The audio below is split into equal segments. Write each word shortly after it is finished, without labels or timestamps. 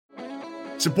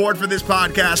Support for this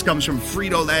podcast comes from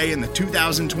Frito-Lay and the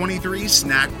 2023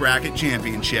 Snack Bracket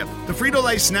Championship. The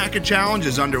Frito-Lay Snack Challenge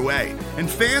is underway, and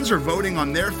fans are voting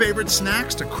on their favorite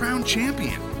snacks to crown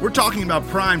champion. We're talking about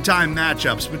primetime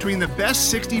matchups between the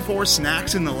best 64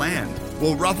 snacks in the land.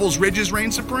 Will Ruffles Ridges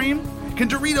reign supreme? Can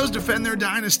Doritos defend their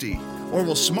dynasty? Or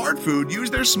will Smart Food use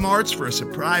their smarts for a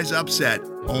surprise upset?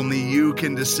 Only you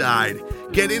can decide.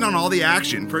 Get in on all the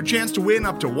action for a chance to win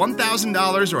up to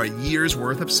 $1,000 or a year's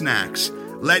worth of snacks.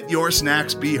 Let your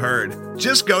snacks be heard.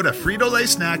 Just go to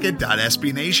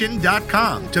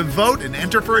fritolaysnacket.sbnation.com to vote and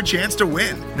enter for a chance to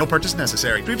win. No purchase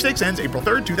necessary. Sweepstakes ends April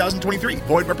 3rd, 2023.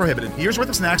 Void where prohibited. Year's worth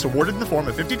of snacks awarded in the form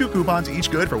of 52 coupons, each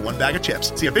good for one bag of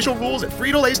chips. See official rules at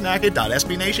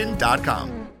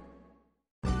fritolaysnacket.sbnation.com.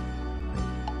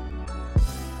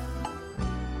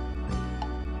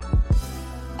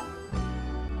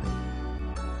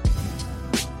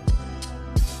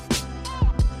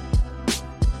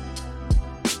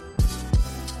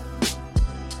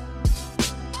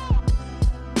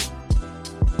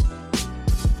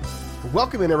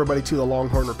 Welcome in, everybody, to the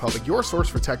Longhorn Republic, your source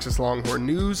for Texas Longhorn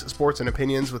news, sports, and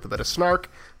opinions with a bit of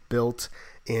snark built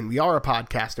in. We are a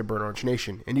podcast at Burnt Orange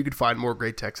Nation, and you can find more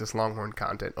great Texas Longhorn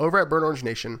content over at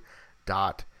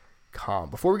burntorangenation.com.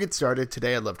 Before we get started,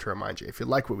 today I'd love to remind you, if you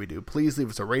like what we do, please leave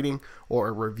us a rating or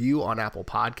a review on Apple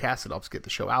Podcasts. It helps get the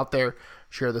show out there.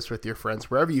 Share this with your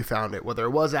friends wherever you found it, whether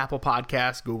it was Apple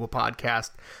Podcasts, Google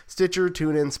Podcasts, Stitcher,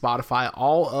 TuneIn, Spotify,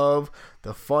 all of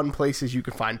the fun places you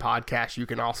can find podcasts. You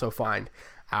can also find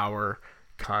our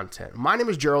content. My name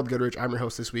is Gerald Goodrich. I'm your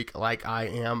host this week, like I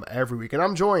am every week, and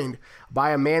I'm joined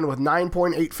by a man with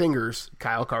 9.8 fingers,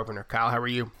 Kyle Carpenter. Kyle, how are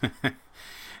you?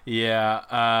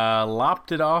 Yeah,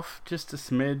 lopped it off just a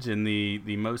smidge in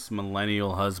the most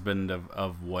millennial husband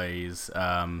of ways,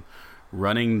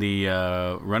 running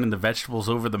the vegetables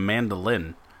over the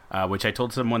mandolin, which I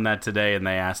told someone that today, and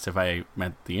they asked if I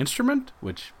meant the instrument,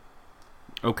 which,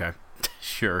 okay,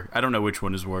 sure. I don't know which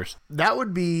one is worse. That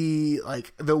would be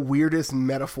like the weirdest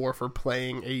metaphor for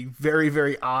playing a very,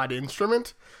 very odd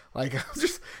instrument. Like,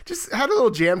 just had a little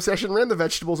jam session, ran the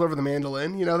vegetables over the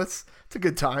mandolin. You know, it's a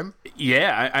good time.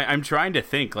 Yeah, I'm trying to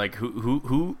think like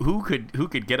who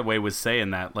could get away with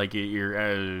saying that. Like you're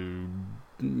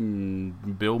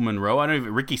Bill Monroe. I don't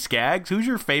even Ricky Skaggs. Who's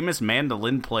your famous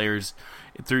mandolin players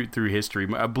through history?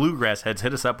 Bluegrass heads,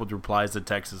 hit us up with replies to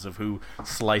Texas of who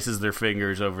slices their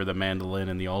fingers over the mandolin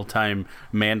and the all-time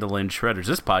mandolin shredders.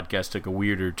 This podcast took a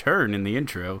weirder turn in the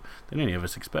intro than any of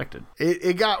us expected.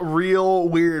 It got real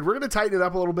weird. We're going to tighten it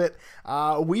up a little bit.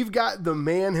 We've got the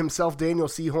man himself, Daniel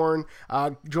Sehorn,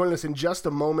 joining us in just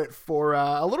a moment for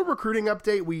a little recruiting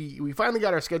update. We finally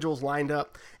got our schedules lined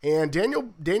up, and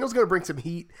Daniel's going to bring some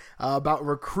heat about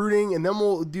recruiting, and then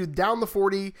we'll do Down the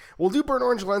 40. We'll do Burnt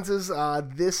Orange Lenses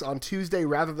this on Tuesday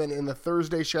rather than in the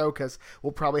Thursday show, because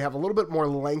we'll probably have a little bit more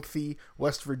lengthy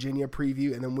West Virginia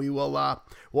preview, and then we'll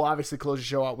obviously close the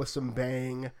show out with some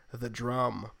Bang the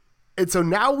Drum. And so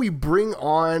now we bring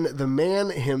on the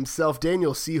man himself,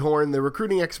 Daniel Sehorn, the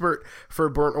recruiting expert for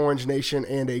Burnt Orange Nation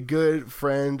and a good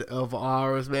friend of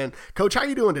ours, man. Coach, how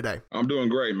you doing today? I'm doing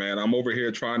great, man. I'm over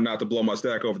here trying not to blow my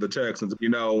stack over the Texans. You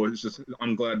know,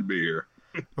 I'm glad to be here.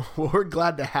 Well, we're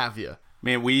glad to have you.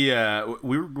 Man, we're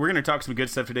going to talk some good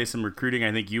stuff today, some recruiting.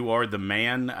 I think you are the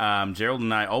man. Gerald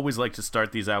and I always like to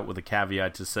start these out with a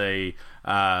caveat to say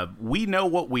we know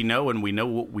what we know and we know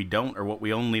what we don't, or what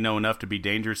we only know enough to be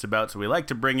dangerous about. So we like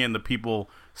to bring in the people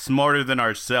smarter than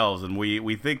ourselves, and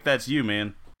we think that's you,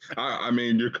 man. I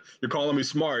mean, you're calling me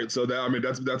smart, so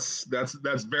that's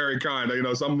very kind. You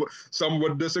know, some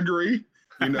would disagree.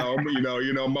 You know,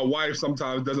 my wife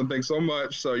sometimes doesn't think so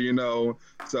much. So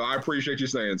so I appreciate you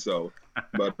saying so.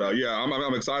 But yeah,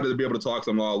 I'm excited to be able to talk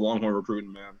some Longhorn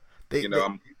recruiting, man.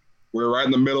 We're right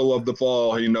in the middle of the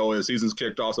fall. As season's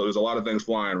kicked off, so there's a lot of things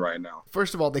flying right now.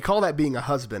 First of all, they call that being a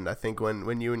husband, I think,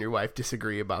 when you and your wife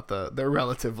disagree about their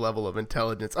relative level of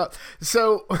intelligence.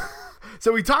 So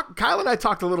Kyle and I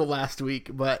talked a little last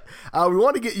week, but we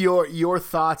want to get your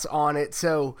thoughts on it.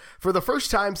 So for the first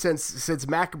time since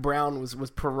Mac Brown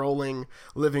was paroling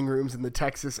living rooms in the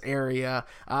Texas area,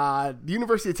 the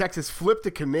University of Texas flipped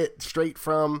a commit straight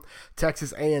from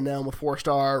Texas A&M with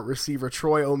 4-star receiver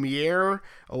Troy Omieri,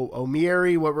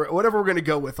 whatever we're going to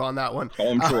go with on that one.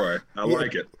 Call him Troy. I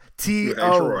like it.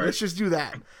 T.O. Let's just do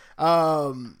that.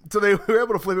 So they were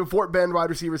able to flip him. Fort Bend wide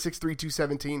receiver, 6'3",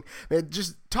 217. Man,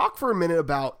 just talk for a minute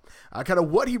about kind of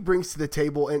what he brings to the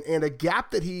table and a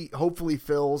gap that he hopefully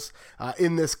fills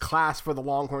in this class for the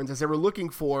Longhorns as they were looking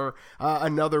for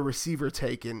another receiver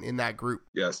take in that group.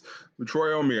 Yes. Troy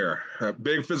Omeire, a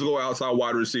big physical outside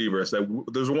wide receiver. So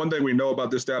there's one thing we know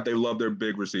about this staff. They love their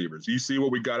big receivers. You see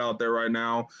what we got out there right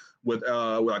now with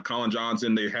like Colin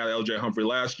Johnson. They had L.J. Humphrey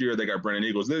last year. They got Brennan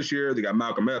Eagles this year. They got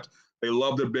Malcolm Epps. They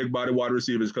love their big body wide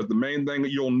receivers because the main thing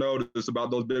that you'll notice about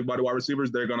those big body wide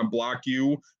receivers, they're going to block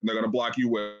you, and they're going to block you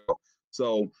well.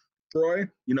 So Troy,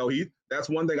 that's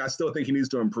one thing I still think he needs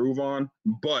to improve on.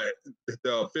 But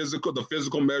the physical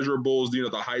measurables,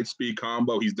 the height speed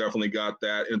combo, he's definitely got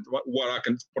that. And what I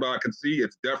can see,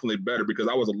 it's definitely better because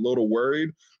I was a little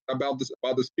worried about the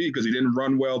speed because he didn't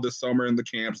run well this summer in the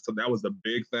camps. So that was the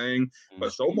big thing.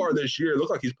 But so far this year, it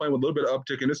looks like he's playing with a little bit of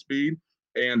uptick in his speed.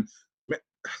 And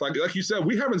like you said,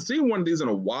 we haven't seen one of these in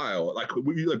a while. Like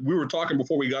we were talking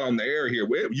before we got on the air here.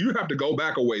 You have to go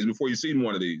back a ways before you've seen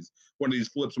one of these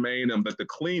flips from A&M, but the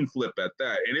clean flip at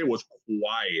that, and it was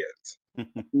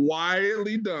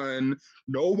quietly done.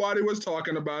 Nobody was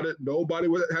talking about it. Nobody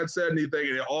had said anything,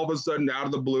 and all of a sudden, out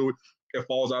of the blue, it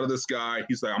falls out of the sky.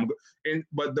 He's like,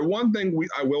 but the one thing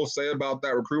I will say about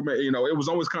that recruitment, it was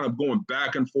always kind of going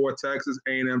back and forth, Texas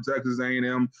A&M.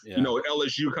 Yeah.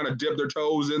 LSU kind of dipped their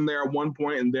toes in there at one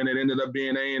point, and then it ended up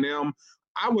being A&M.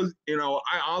 I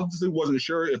honestly wasn't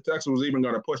sure if Texas was even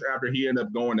going to push after he ended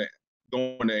up going to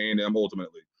A&M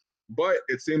ultimately. But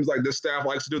it seems like this staff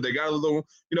likes to do. They got a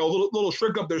little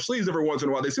trick up their sleeves every once in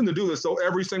a while. They seem to do this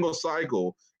every single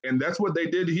cycle, and that's what they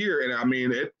did here. And I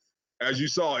mean, as you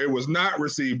saw, it was not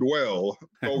received well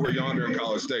over yonder in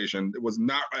College Station. It was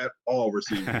not at all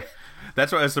received well.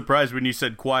 That's why I was surprised when you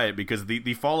said quiet, because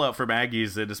the fallout from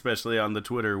Aggies, and especially on the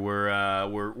Twitter,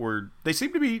 were they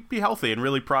seem to be healthy and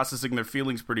really processing their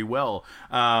feelings pretty well.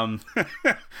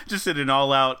 Just in an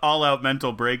all out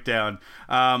mental breakdown.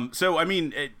 So I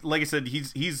mean, like I said,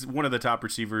 he's one of the top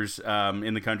receivers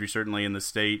in the country, certainly in the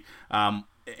state.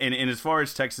 And as far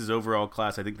as Texas' overall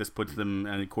class, I think this puts them,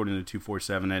 according to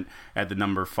 247, at the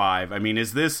number 5. I mean,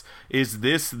 is this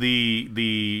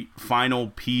the final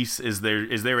piece? Is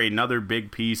there another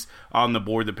big piece on the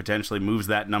board that potentially moves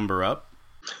that number up?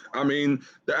 I mean,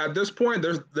 at this point,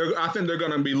 I think they're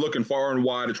going to be looking far and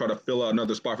wide to try to fill out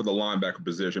another spot for the linebacker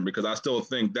position, because I still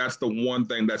think that's the one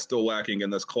thing that's still lacking in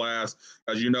this class.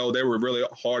 As you know, they were really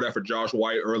hard after Josh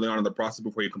White early on in the process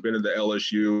before he committed to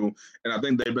LSU, and I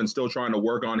think they've been still trying to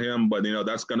work on him. But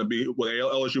that's going to be, with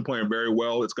LSU playing very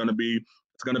well, it's going to be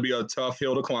a tough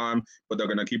hill to climb. But they're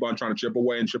going to keep on trying to chip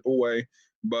away.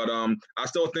 But I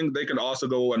still think they can also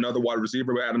go another wide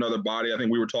receiver, add another body. I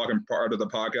think we were talking part of the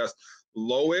podcast.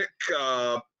 Loic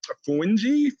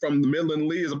Fuinji from the Midland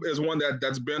League is one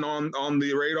that's been on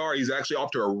the radar. He's actually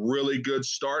off to a really good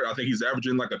start. I think he's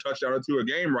averaging like a touchdown or two a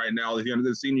game right now at the end of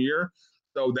the senior year.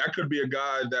 So that could be a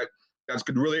guy that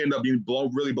could really end up being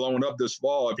blowing up this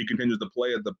fall if he continues to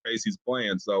play at the pace he's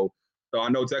playing. So I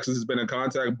know Texas has been in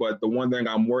contact, but the one thing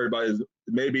I'm worried about is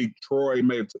maybe Troy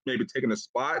may have taken a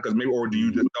spot, or do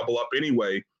you just double up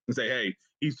anyway and say, hey,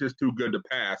 he's just too good to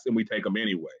pass, and we take him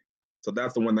anyway. So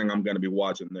that's the one thing I'm going to be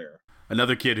watching there.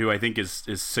 Another kid who I think is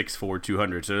 6'4",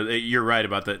 200. So you're right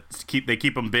about that. They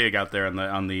keep him big out there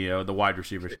on the wide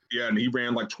receivers. Yeah, and he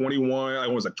ran like 21. I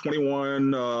was like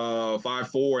 21,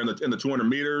 5'4" in the 200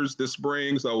 meters this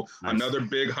spring. So nice. Another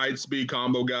big height speed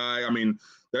combo guy. I mean,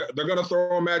 they're going to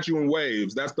throw him at you in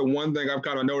waves. That's the one thing I've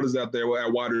kind of noticed out there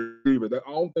at wide receiver.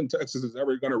 I don't think Texas is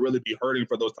ever going to really be hurting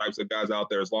for those types of guys out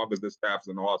there as long as this staff's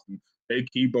in Austin. They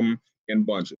keep them in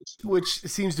bunches, which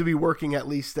seems to be working, at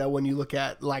least when you look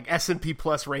at like S&P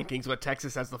Plus rankings. But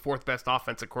Texas has the 4th best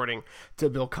offense according to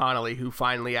Bill Connolly, who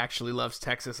finally actually loves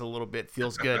Texas a little bit.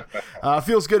 Feels good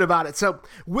about it. So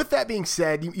with that being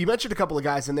said, you mentioned a couple of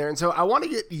guys in there, and so I want to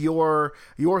get your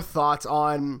thoughts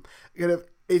on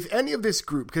if any of this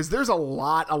group, because there's a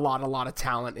lot of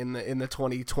talent in the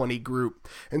 2020 group.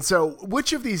 And so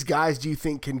which of these guys do you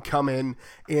think can come in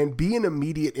and be an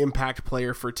immediate impact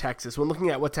player for Texas when looking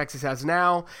at what Texas has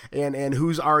now and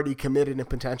who's already committed and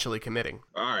potentially committing?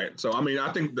 All right. So, I mean,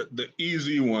 I think the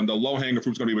easy one, the low-hanging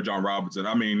fruit is going to be with John Robinson.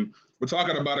 I mean, we're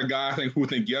talking about a guy, who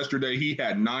yesterday he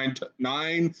had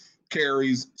nine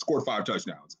carries, scored 5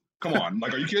 touchdowns. Come on,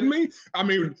 like, are you kidding me? I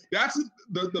mean, that's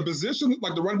the position,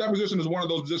 like the running back position is one of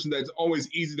those positions that's always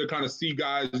easy to kind of see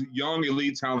guys, young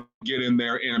elite talent, get in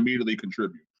there and immediately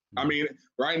contribute. I mean,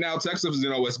 right now, Texas,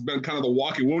 it's been kind of the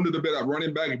walking wounded a bit at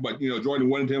running back, but, Jordan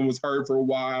Whittington was hurt for a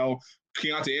while.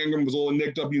 Keontae Ingram was a little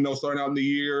nicked up, starting out in the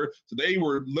year. So they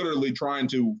were literally trying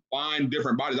to find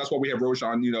different bodies. That's why we have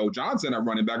Roschon, Johnson at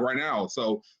running back right now.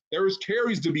 So there's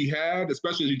carries to be had,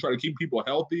 especially as you try to keep people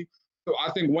healthy. So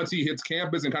I think once he hits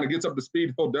campus and kind of gets up to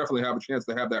speed, he'll definitely have a chance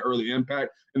to have that early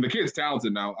impact. And the kid's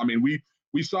talented now. I mean, we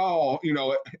saw,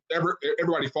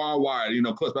 everybody far and wide,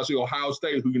 especially Ohio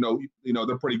State, who,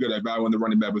 they're pretty good at valuing the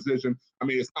running back position. I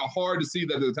mean, it's not hard to see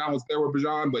that the talent's there with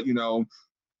Bijan, but,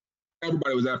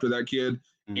 everybody was after that kid.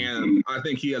 And I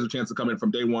think he has a chance to come in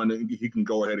from day one and he can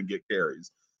go ahead and get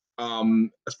carries.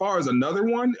 As far as another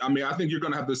one, I mean, I think you're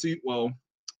going to have to see, well,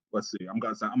 let's see. I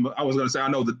was going to say, I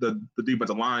know that the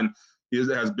defensive line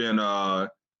has been a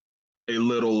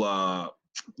little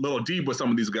deep with some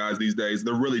of these guys these days.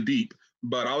 They're really deep.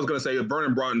 But I was going to say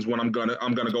Vernon Broughton's one I'm gonna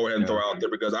go ahead and throw out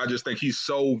there because I just think he's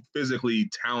so physically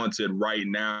talented right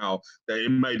now that it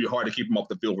may be hard to keep him off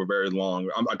the field for very long.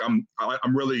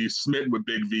 I'm really smitten with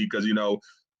Big V because I'm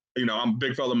a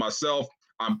big fella myself.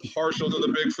 I'm partial to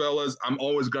the big fellas. I'm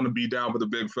always going to be down with the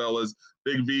big fellas.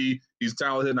 Big V, he's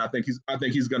talented, and I think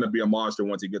he's going to be a monster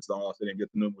once he gets to Austin and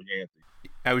gets to New Yancey.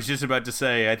 I was just about to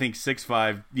say, I think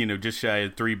 6'5", just shy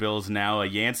of $3 bills now. A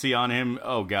Yancey on him,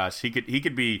 oh gosh, he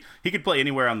could play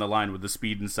anywhere on the line with the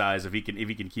speed and size if he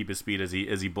can keep his speed as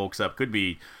he bulks up. Could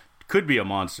be a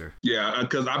monster. Yeah,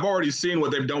 because I've already seen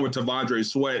what they've done with Tavondre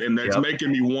Sweat, and it's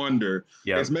making me wonder.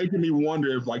 Yep. It's making me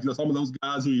wonder if some of those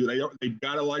guys who they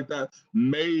got it like that,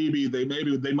 maybe they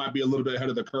might be a little bit ahead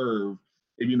of the curve.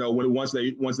 If,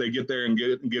 once they get there and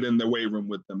get in their weight room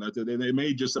with them, they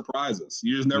may just surprise us.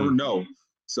 You just never know.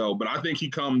 So, but I think he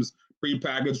comes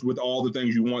prepackaged with all the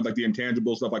things you want, like the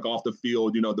intangible stuff, like off the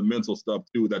field, the mental stuff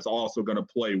too. That's also going to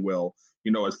play well,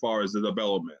 as far as the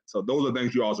development. So those are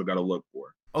things you also got to look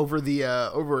for. Over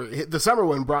the summer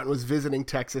when Broughton was visiting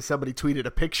Texas, somebody tweeted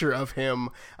a picture of him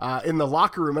in the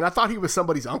locker room, and I thought he was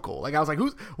somebody's uncle. Like I was like,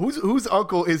 whose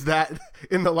uncle is that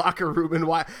in the locker room, and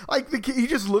why? Like he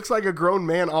just looks like a grown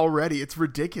man already. It's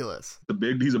ridiculous.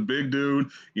 He's a big dude,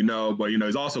 but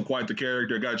he's also quite the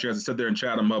character. Got a chance to sit there and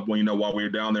chat him up when while we were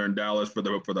down there in Dallas for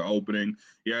the opening.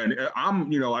 Yeah, and I'm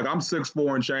I'm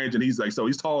 6'4" and change, and he's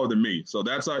taller than me. So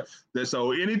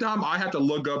so anytime I have to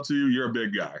look up to you, you're a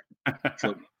big guy.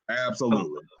 So,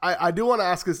 absolutely. I do want to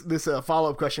ask this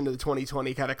follow-up question to the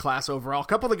 2020 kind of class overall. A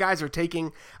couple of the guys are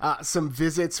taking some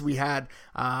visits. We had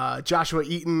Joshua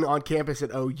Eaton on campus at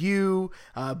OU.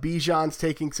 Bijan's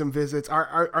taking some visits.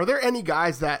 Are there any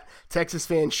guys that Texas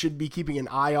fans should be keeping an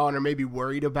eye on or maybe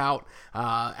worried about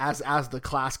as the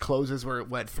class closes?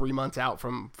 We're 3 months out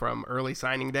from early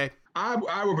signing day?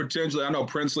 I would potentially. I know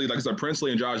Princely, like I said,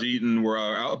 Princely and Josh Eaton were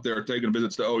out there taking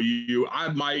visits to OU. I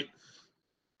might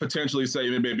potentially say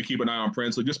maybe keep an eye on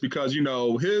Princely just because,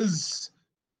 his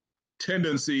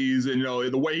tendencies and,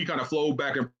 the way he kind of flowed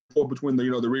back and forth between the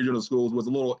regional schools was a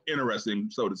little interesting,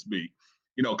 so to speak.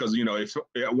 Because,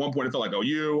 at one point it felt like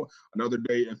OU, another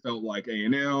day it felt like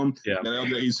A&M. Yeah. And another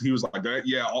day he was like,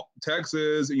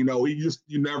 Texas, you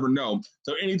never know.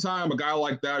 So anytime a guy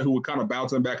like that who would kind of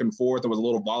bounce him back and forth and was a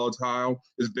little volatile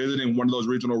is visiting one of those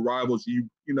regional rivals, you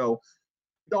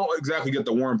don't exactly get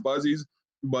the warm fuzzies.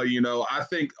 But, I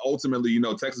think ultimately,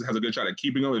 Texas has a good shot at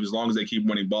keeping them as long as they keep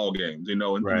winning ball games, and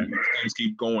things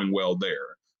keep going well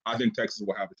there. I think Texas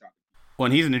will have a shot. Well,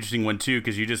 and he's an interesting one, too,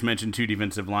 because you just mentioned two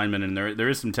defensive linemen, and there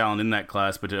is some talent in that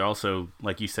class, but it also,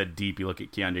 like you said, deep. You look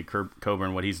at Keontae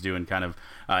Coburn, what he's doing kind of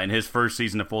in his first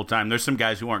season of full-time. There's some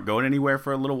guys who aren't going anywhere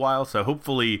for a little while, so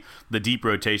hopefully the deep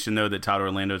rotation, though, that Todd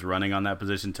Orlando's running on that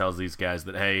position tells these guys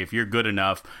that, hey, if you're good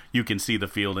enough, you can see the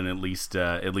field and at least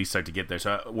start to get there.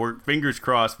 So we're fingers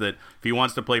crossed that if he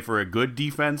wants to play for a good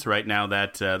defense right now,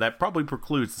 that probably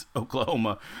precludes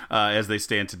Oklahoma as they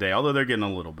stand today, although they're getting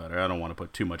a little better. I don't want to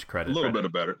put too much credit. A little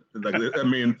bit better. I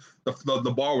mean,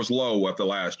 the bar was low after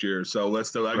last year, so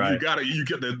let's right.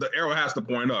 The arrow has to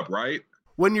point up, right?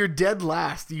 When you're dead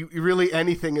last, you really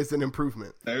anything is an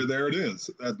improvement. There it is.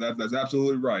 That's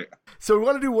absolutely right. So we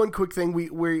want to do one quick thing.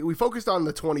 We focused on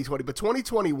the 2020, but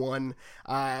 2021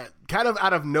 kind of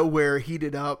out of nowhere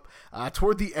heated up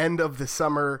toward the end of the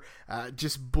summer,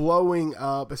 just blowing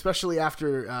up, especially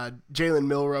after Jalen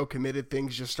Milroe committed.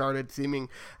 Things just started seeming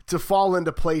to fall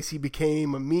into place. He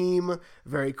became a meme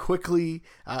very quickly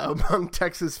among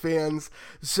Texas fans.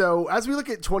 So as we look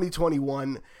at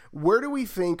 2021, where do we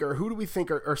think, or who do we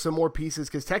think are some more pieces?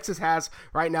 Because Texas has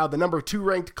right now the number 2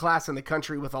 ranked class in the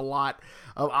country with a lot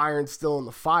of iron still in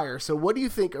the fire. So what do you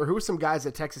think, or who are some guys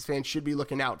that Texas fans should be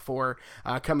looking out for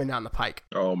coming down the pike?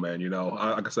 Oh man,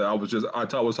 like I said, I was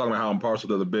talking about how I'm partial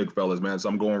to the big fellas, man. So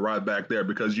I'm going right back there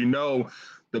because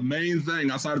the main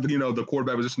thing outside of the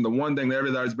quarterback position, the one thing that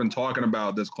everybody's been talking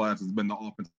about this class has been the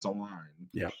offensive line.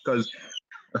 Yeah. Because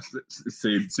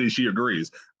see, she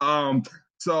agrees.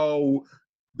 So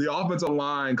the offensive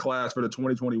line class for the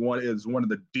 2021 is one of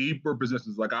the deeper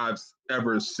positions like I've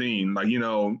ever seen. Like, you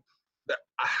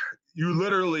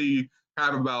literally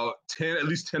have about 10, at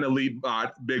least 10 elite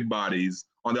big bodies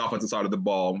on the offensive side of the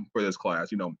ball for this class.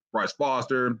 Bryce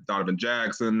Foster, Donovan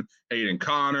Jackson, Hayden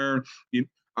Connor,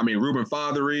 Ruben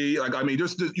Fothery.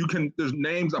 There's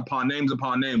names upon names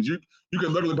upon names. You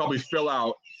can literally probably fill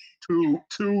out two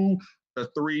to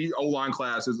 3 O-line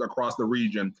classes across the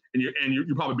region, and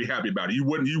you probably be happy about it. You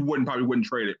wouldn't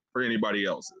trade it for anybody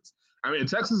else's.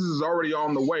 Texas is already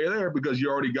on the way there because you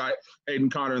already got Hayden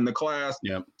Connor in the class.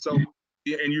 Yep. So,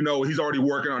 and he's already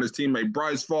working on his teammate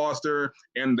Bryce Foster,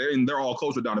 and they're all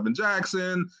close to Donovan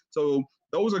Jackson. So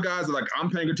those are guys that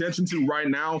I'm paying attention to right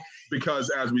now because,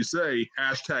 as we say,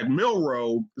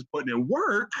 #Milroe is putting in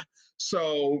work.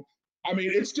 So,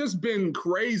 it's just been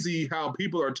crazy how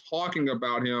people are talking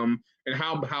about him and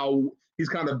how he's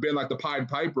kind of been like the Pied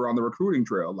Piper on the recruiting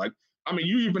trail.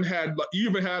 You even had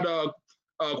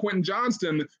Quentin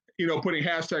Johnston, putting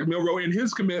 #Milroe in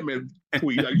his commitment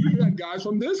tweet. You had guys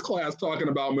from this class talking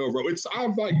about Milroe. It's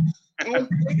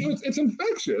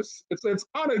infectious. It's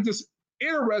kind of just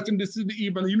interesting to see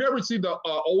you never see the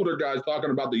older guys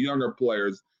talking about the younger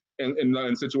players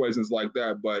in situations like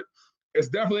that, but it's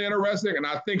definitely interesting, and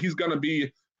I think he's going to be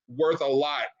worth a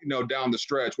lot, down the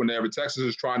stretch whenever Texas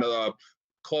is trying to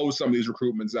close some of these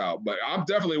recruitments out. But I'm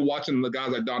definitely watching the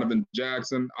guys like Donovan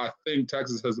Jackson. I think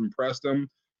Texas has impressed him,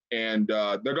 and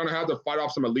they're going to have to fight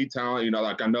off some elite talent.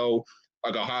 I know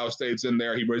Ohio State's in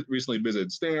there. He recently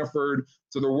visited Stanford,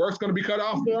 so the work's going to be cut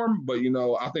out for him. But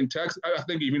I think Texas. I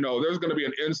think there's going to be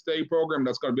an in-state program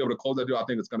that's going to be able to close that deal. I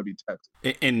think it's going to be Texas.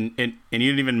 And you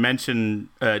didn't even mention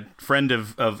a friend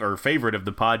of or favorite of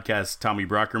the podcast, Tommy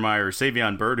Brockermeyer,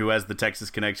 Savion Byrd, who has the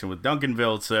Texas connection with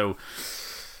Duncanville. So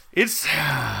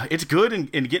it's good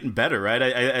and getting better, right?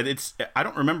 I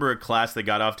don't remember a class that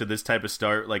got off to this type of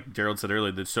start. Like Gerald said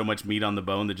earlier, there's so much meat on the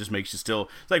bone that just makes you still.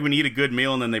 It's like when you eat a good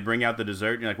meal and then they bring out the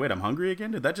dessert and you're like, wait, I'm hungry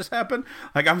again. Did that just happen?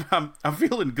 Like I'm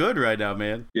feeling good right now,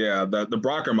 man. Yeah, the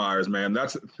Brockermeyers, man.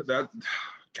 That.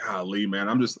 Golly, man.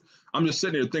 I'm just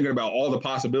sitting here thinking about all the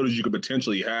possibilities you could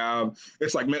potentially have.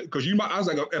 It's like, man, because I was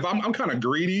like, if I'm kind of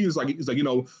greedy, it's like, you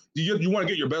want to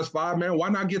get your best 5, man. Why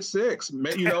not get 6?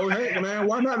 Man, hey, man,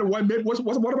 why not?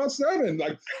 What about 7?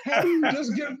 Like, how do you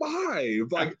just get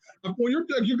 5? Like, when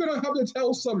you're gonna have to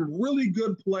tell some really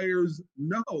good players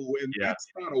no, and that's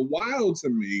kind of wild to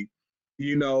me.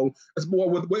 It's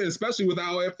more especially with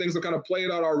how things are kind of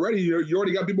played out already. You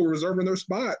already got people reserving their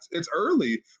spots. It's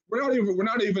early. We're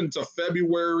not even to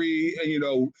February,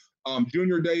 and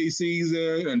junior day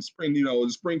season and spring. The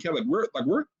spring camp.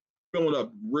 We're filling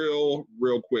up real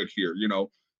quick here.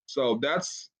 So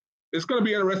it's going to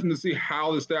be interesting to see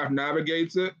how the staff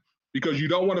navigates it. Because you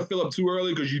don't want to fill up too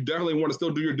early because you definitely want to still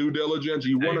do your due diligence.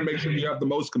 You want to make sure you have the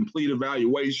most complete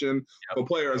evaluation of a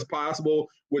player as possible,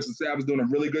 which the staff is doing a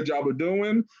really good job of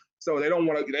doing. So they don't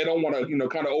want to,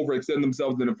 kind of overextend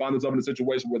themselves and find themselves in a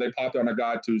situation where they popped on a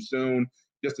guy too soon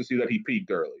just to see that he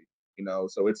peaked early.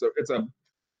 So it's a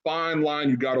fine line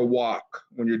you got to walk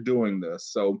when you're doing this.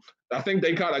 So I think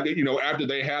they kind of, after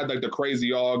they had like the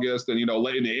crazy August and,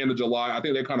 late in the end of July, I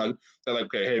think they kind of said like,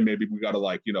 okay, hey, maybe we got to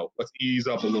let's ease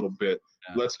up a little bit.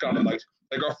 Let's kind of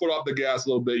take our foot off the gas a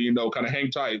little bit, kind of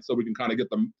hang tight so we can kind of get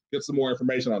some more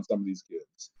information on some of these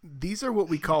kids. These are what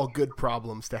we call good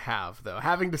problems to have, though.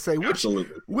 Having to say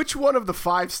which one of the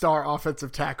 5-star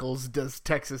offensive tackles does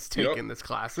Texas take in this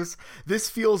class? This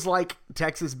feels like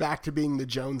Texas back to being the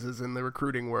Joneses in the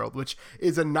recruiting world, which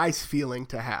is a nice feeling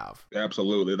to have.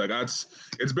 Absolutely.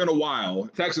 It's been a while.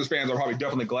 Texas fans are probably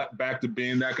definitely back to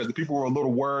being that because the people were a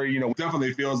little worried.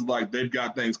 Definitely feels like they've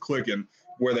got things clicking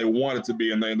where they want it to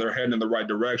be, and they're heading in the right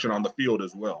direction on the field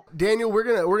as well. Daniel, we're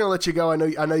gonna let you go. I know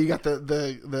you got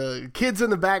the kids in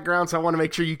the background, so I want to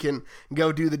make sure you can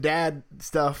go do the dad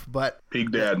stuff. But peak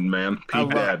dadding, man, peak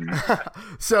dadding.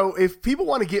 So if people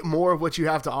want to get more of what you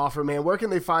have to offer, man, where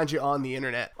can they find you on the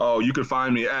internet? Oh, you can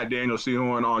find me at Daniel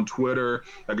Sehorn on Twitter.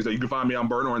 Like I said, you can find me on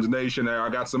Burnt Orange Nation. There, I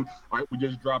got some. We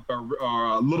just dropped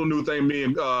our little new thing me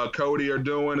and Cody are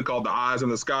doing called The Eyes in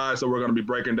the Sky. So we're going to be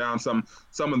breaking down some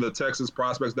of the Texas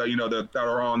prospects that that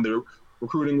are on the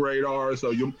recruiting radar.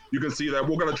 So you can see that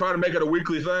we're going to try to make it a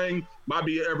weekly thing. Might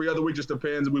be every other week, just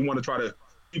depends. We want to try to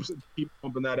keep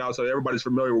pumping that out so everybody's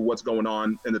familiar with what's going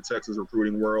on in the Texas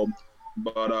recruiting world.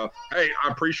 But hey, I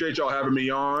appreciate y'all having me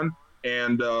on,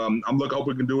 and hope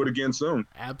we can do it again soon.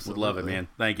 Absolutely, would love it, man.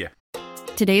 Thank you.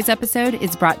 Today's episode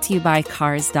is brought to you by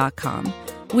Cars.com.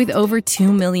 With over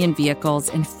 2 million vehicles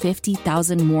and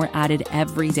 50,000 more added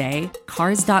every day,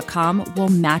 Cars.com will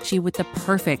match you with the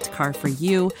perfect car for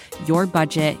you, your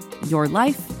budget, your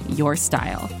life, your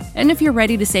style. And if you're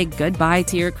ready to say goodbye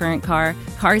to your current car,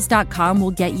 Cars.com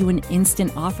will get you an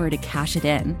instant offer to cash it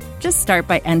in. Just start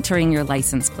by entering your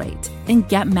license plate and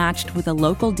get matched with a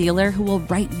local dealer who will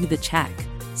write you the check.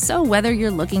 So whether you're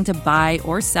looking to buy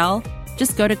or sell,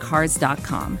 just go to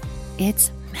Cars.com.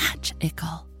 It's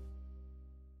magical.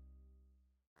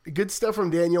 Good stuff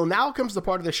from Daniel. Now comes the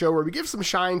part of the show where we give some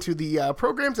shine to the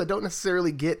programs that don't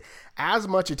necessarily get as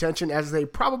much attention as they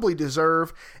probably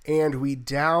deserve, and we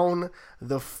down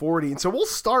the 40. And so we'll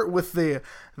start with the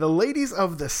ladies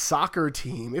of the soccer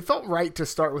team. It felt right to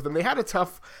start with them. They had a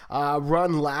tough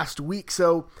run last week,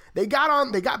 so they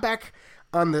got back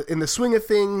in the swing of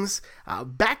things,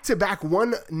 back-to-back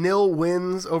 1-0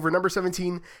 wins over number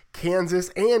 17 Kansas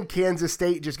and Kansas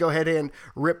State. Just go ahead and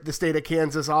rip the state of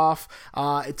Kansas off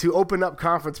to open up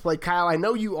conference play. Kyle, I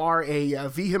know you are a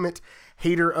vehement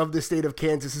hater of the state of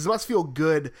Kansas. This must feel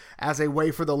good as a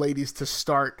way for the ladies to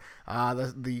start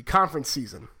the conference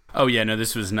season. Oh yeah, no,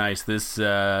 this was nice.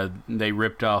 They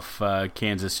ripped off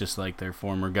Kansas just like their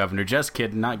former governor. Just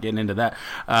kidding, not getting into that.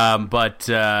 But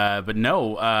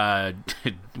no,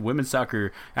 women's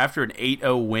soccer, after an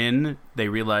 8-0 win, they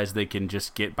realized they can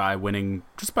just get by winning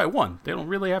just by one. They don't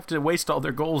really have to waste all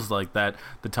their goals like that.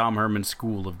 The Tom Herman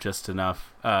school of just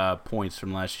enough points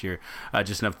from last year,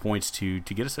 just enough points to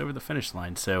get us over the finish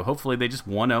line. So hopefully they just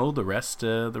 1-0 the rest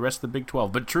of the Big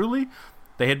 12. But truly,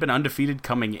 they had been undefeated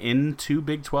coming into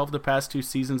Big 12 the past 2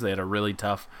 seasons. They had a really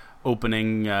tough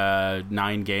opening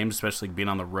 9 games, especially being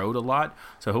on the road a lot.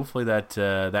 So hopefully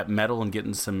that medal and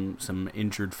getting some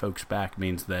injured folks back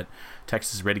means that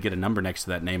Texas is ready to get a number next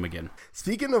to that name again.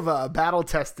 Speaking of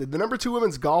battle-tested, the number 2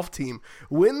 women's golf team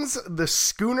wins the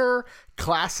Schooner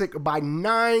Classic by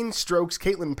 9 strokes.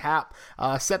 Caitlin Papp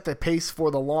set the pace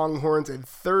for the Longhorns in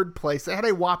 3rd place. They had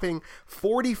a whopping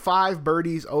 45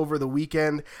 birdies over the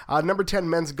weekend. Number 10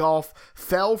 men's golf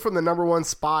fell from the number 1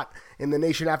 spot in the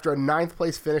nation after a 9th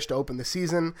place finish to open the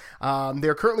season.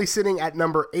 They're currently sitting at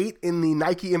number 8 in the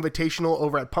Nike Invitational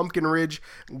over at Pumpkin Ridge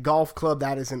Golf Club.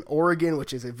 That is in Oregon,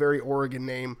 which is a very Oregon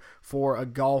name for a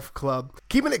golf club.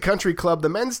 Keeping it country club, the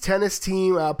men's tennis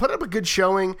team put up a good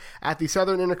showing at the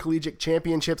Southern Intercollegiate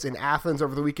Championships in Athens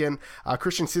over the weekend.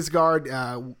 Christian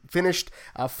Sisgaard finished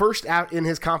first out in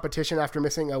his competition after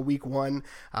missing a week 1.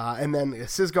 And then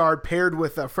Sisgaard paired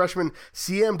with freshman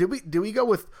CM. Did we go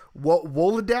with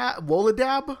Woladab?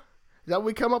 Is that what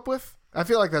we come up with? I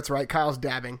feel like that's right. Kyle's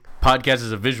dabbing. Podcast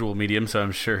is a visual medium, so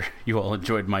I'm sure you all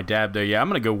enjoyed my dab there. Yeah, I'm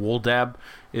going to go Woldab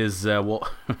is,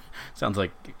 sounds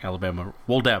like Alabama.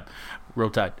 Woldab. Roll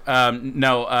Tide.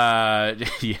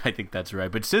 Yeah, I think that's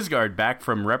right. But Sisgaard, back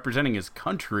from representing his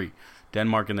country,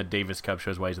 Denmark in the Davis Cup,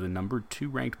 shows why he's the number 2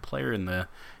 ranked player in the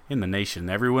nation.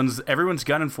 Everyone's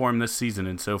gunning for him this season,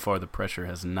 and so far the pressure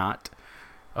has not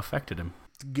affected him.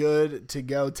 Good to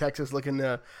go. Texas looking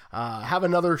to have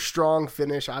another strong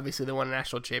finish. Obviously, they won a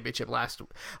national championship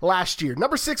last year.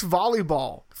 Number 6,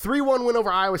 volleyball. 3-1 win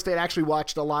over Iowa State. I actually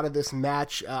watched a lot of this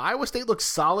match. Iowa State looked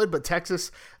solid, but Texas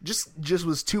just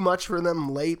was too much for them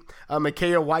late.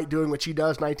 Micaiah White doing what she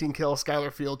does, 19 kills.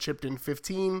 Skylar Field chipped in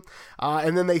 15.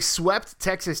 And then they swept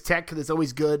Texas Tech, because it's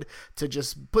always good to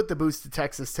just put the boost to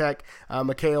Texas Tech.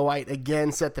 Micaiah White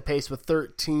again set the pace with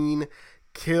 13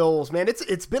 kills. Man,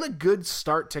 it's been a good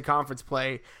start to conference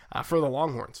play for the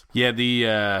Longhorns. Yeah,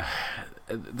 the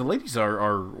ladies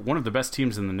are one of the best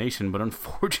teams in the nation, but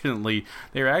unfortunately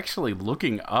they're actually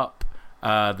looking up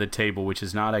the table, which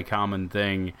is not a common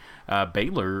thing.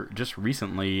 Baylor just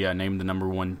recently named the number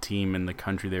 1 team in the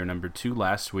country. They were number 2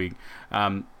 last week.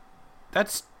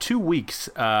 That's 2 weeks.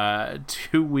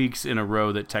 2 weeks in a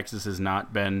row that Texas has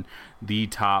not been the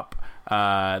top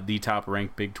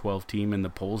ranked Big 12 team in the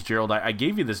polls. Gerald, I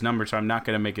gave you this number, so I'm not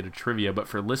going to make it a trivia, but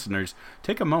for listeners,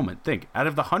 take a moment. Think, out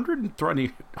of the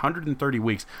 130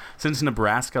 weeks since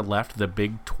Nebraska left the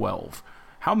Big 12,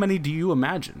 how many do you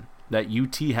imagine that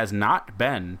UT has not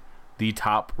been the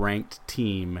top ranked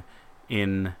team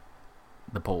in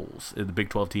the polls, the Big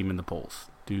 12 team in the polls?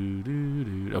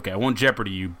 Okay, I won't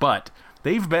jeopardy you, but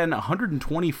they've been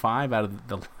 125 out of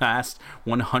the last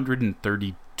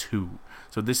 132.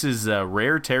 So this is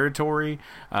rare territory.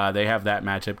 They have that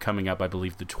matchup coming up, I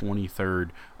believe, the 23rd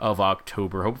of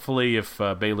October. Hopefully, if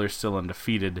Baylor's still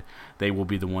undefeated, they will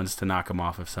be the ones to knock them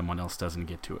off if someone else doesn't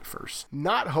get to it first.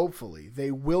 Not hopefully.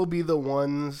 They will be the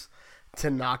ones to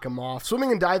knock them off.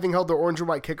 Swimming and diving held their orange and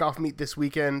white kickoff meet this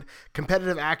weekend.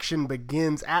 Competitive action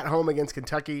begins at home against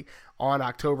Kentucky on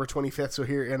October 25th, so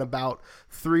here in about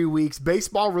 3 weeks.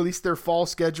 Baseball released their fall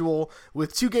schedule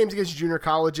with 2 games against junior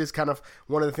colleges, kind of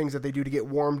one of the things that they do to get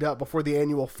warmed up before the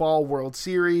annual Fall World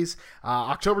Series.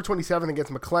 October 27th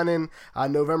against McLennan,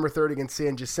 November 3rd against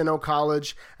San Jacinto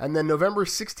College, and then November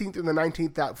 16th through the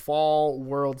 19th, that Fall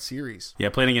World Series. Yeah,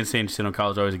 playing against San Jacinto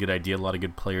College is always a good idea. A lot of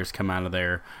good players come out of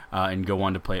there and go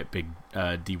on to play at big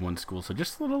D1 schools. So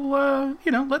just a little,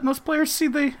 letting those players see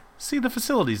the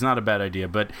facilities, not a bad idea.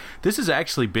 But this is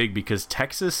actually big because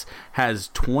Texas has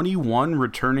 21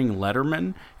 returning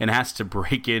lettermen and has to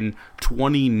break in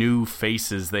 20 new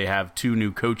faces. They have 2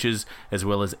 new coaches as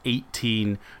well as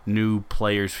 18 new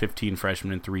players, 15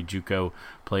 freshmen and 3 JUCO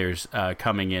players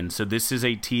coming in. So this is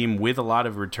a team with a lot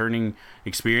of returning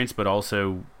experience, but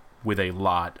also with a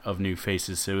lot of new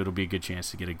faces, so it'll be a good chance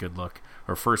to get a good look,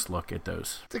 or first look at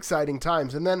those. It's exciting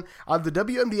times. And then the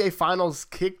WNBA Finals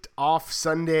kicked off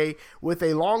Sunday with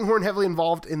a Longhorn heavily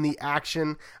involved in the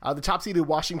action. The top-seeded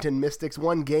Washington Mystics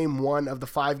won Game 1 of the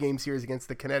 5-game series against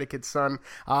the Connecticut Sun.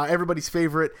 Everybody's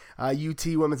favorite UT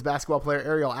women's basketball player,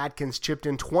 Ariel Atkins, chipped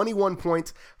in 21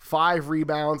 points, 5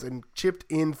 rebounds, and chipped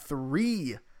in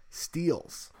 3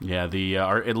 steals. Yeah,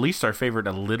 at least our favorite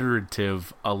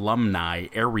alliterative alumni,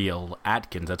 Ariel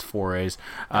Atkins. That's 4 A's.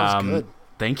 That was good.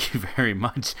 Thank you very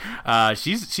much.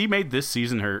 She made this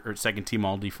season her second team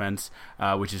all defense,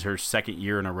 which is her second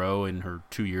year in a row in her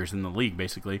 2 years in the league,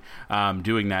 basically,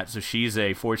 doing that. So she's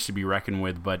a force to be reckoned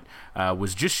with, but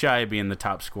was just shy of being the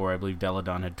top scorer. I believe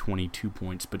Deladon had 22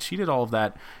 points, but she did all of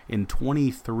that in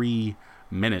 23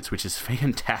 minutes, which is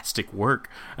fantastic work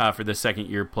for the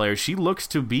second-year player. She looks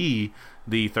to be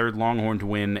the third Longhorn to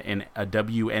win a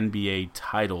WNBA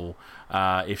title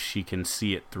if she can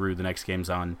see it through. The next game's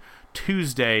on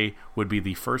Tuesday, would be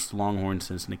the first Longhorn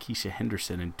since Nikisha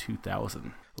Henderson in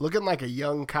 2000. Looking like a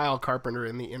young Kyle Carpenter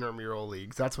in the intramural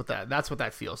leagues. That's what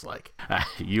that feels like.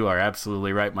 You are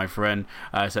absolutely right, my friend,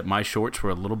 except my shorts were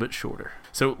a little bit shorter.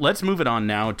 So let's move it on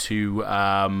now to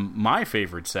my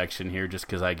favorite section here, just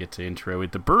because I get to intro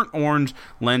it. The Burnt Orange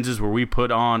Lenses, where we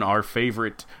put on our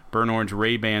favorite burnt orange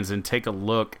Ray-Bans and take a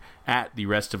look at the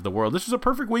rest of the world. This was a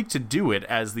perfect week to do it,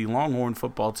 as the Longhorn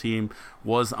football team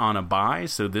was on a bye,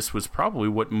 so this was probably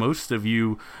what most of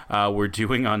you were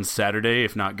doing on Saturday,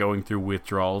 if not going through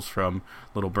withdrawals from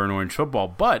Little Burnt Orange football.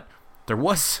 But there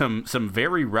was some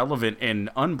very relevant and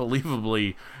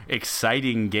unbelievably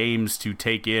exciting games to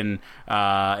take in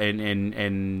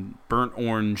burnt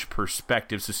orange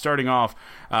perspective. So starting off,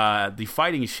 the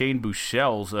Fighting Shane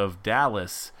Buechels of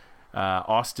Dallas,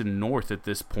 Austin North at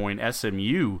this point,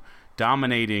 SMU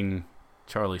dominating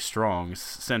Charlie Strong's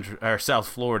South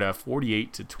Florida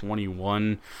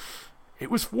 48-21.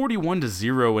 It was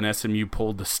 41-0 when SMU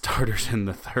pulled the starters in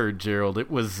the third, Gerald.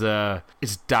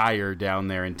 It's dire down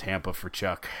there in Tampa for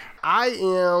Chuck.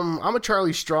 I'm a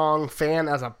Charlie Strong fan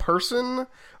as a person,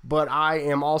 but I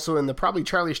am also probably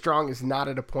Charlie Strong is not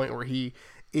at a point where he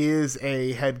is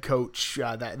a head coach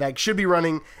that should be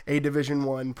running a Division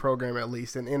I program at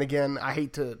least. And again, I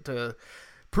hate to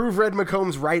prove Red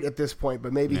McCombs right at this point,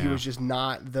 but maybe he was just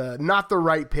not the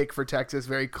right pick for Texas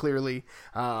very clearly.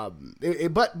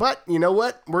 But you know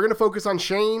what? We're going to focus on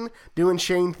Shane doing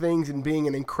Shane things and being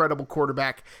an incredible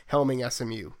quarterback helming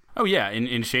SMU. Oh, yeah.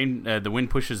 And Shane, the win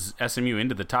pushes SMU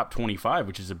into the top 25,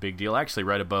 which is a big deal, actually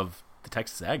right above the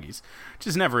Texas Aggies, which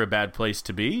is never a bad place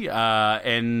to be. I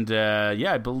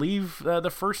believe the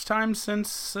first time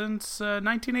since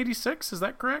 1986. Is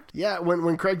that correct? Yeah,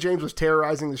 when Craig James was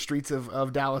terrorizing the streets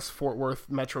of Dallas-Fort Worth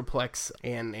Metroplex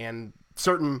and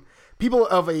certain people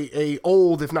of a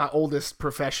old, if not oldest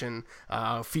profession,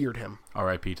 feared him.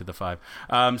 R.I.P. to the 5.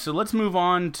 So let's move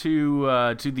on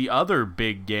to the other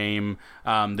big game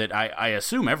that I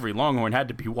assume every Longhorn had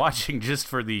to be watching just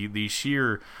for the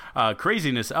sheer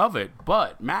craziness of it.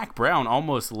 But Mac Brown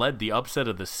almost led the upset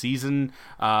of the season.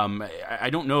 I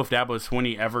don't know if Dabo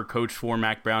Swinney ever coached for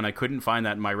Mac Brown. I couldn't find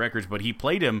that in my records, but he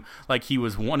played him like he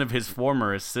was one of his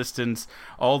former assistants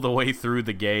all the way through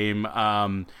the game.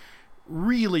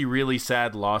 Really, really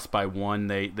sad loss by 1.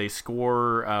 They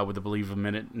score with, I believe, a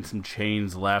minute and some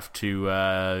chains left to,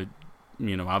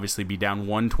 obviously be down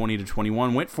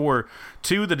 20-21. Went for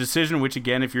 2, the decision, which,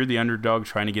 again, if you're the underdog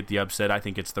trying to get the upset, I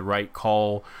think it's the right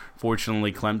call.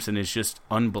 Fortunately, Clemson is just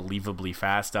unbelievably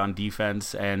fast on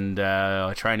defense, and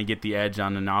trying to get the edge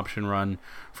on an option run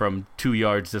from 2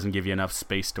 yards doesn't give you enough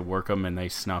space to work them, and they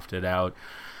snuffed it out.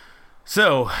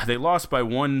 So they lost by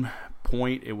 1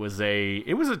 point. It was a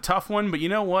tough one, but you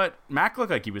know what? Mac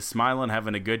looked like he was smiling,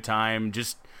 having a good time.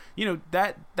 Just,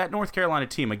 that North Carolina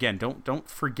team, again, don't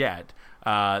forget,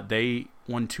 they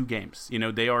won 2 games.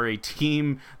 They are a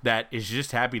team that is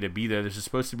just happy to be there. There's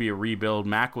supposed to be a rebuild.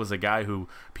 Mac was a guy who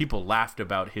people laughed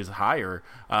about his hire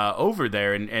over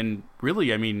there, and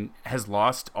really, I mean, has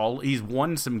lost he's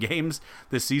won some games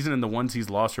this season, and the ones he's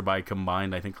lost are by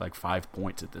combined, I think, like 5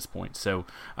 points at this point. So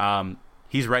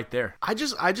he's right there. I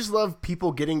just love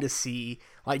people getting to see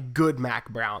like good Mac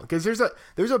Brown, because there's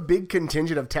a big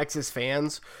contingent of Texas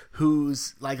fans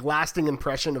whose like lasting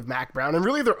impression of Mac Brown, and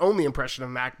really their only impression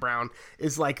of Mac Brown,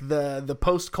 is like the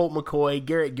post Colt McCoy,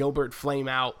 Garrett Gilbert flame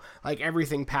out, like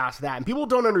everything past that. And people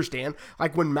don't understand,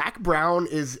 like when Mac Brown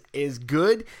is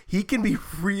good, he can be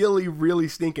really, really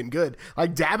stinking good.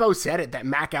 Like Dabo said it, that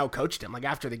Mac outcoached him like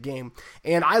after the game,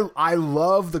 and I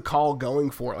love the call going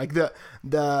for it. Like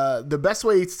the best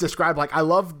way it's described, like I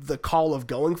love the call of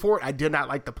going for it. I did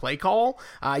not like the play call.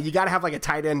 You got to have like a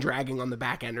tight end dragging on the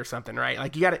back end or something, right?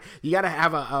 Like you got to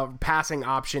have a passing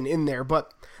option in there.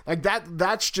 But like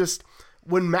that's just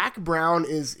when Mac Brown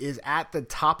is at the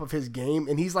top of his game,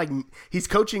 and he's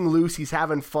coaching loose, he's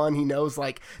having fun. He knows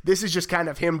like this is just kind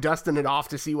of him dusting it off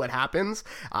to see what happens.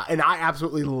 And I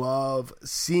absolutely love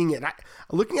seeing it.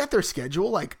 Looking at their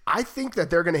schedule, like I think that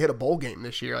they're going to hit a bowl game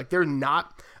this year. Like they're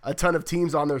not a ton of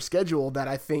teams on their schedule that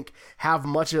I think have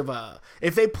much of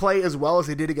if they play as well as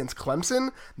they did against Clemson,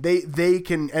 they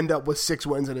can end up with 6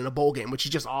 wins and in a bowl game, which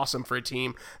is just awesome for a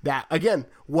team that, again,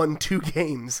 won 2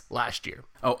 games last year.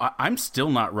 Oh, I'm still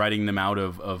not writing them out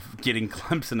of getting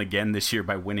Clemson again this year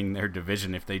by winning their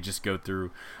division if they just go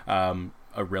through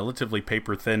a relatively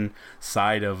paper-thin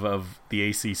side of the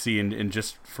ACC. And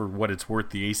just for what it's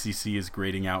worth, the ACC is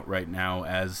grading out right now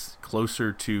as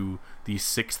closer to the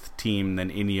 6th team than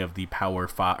any of the Power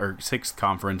 5, or 6th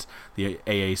conference, the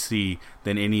AAC,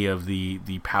 than any of the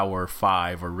Power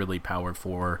 5 or really Power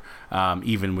 4,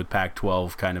 even with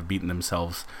Pac-12 kind of beating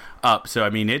themselves up. So, I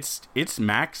mean, it's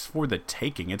Max for the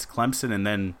taking. It's Clemson and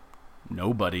then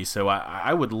nobody. So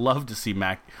I would love to see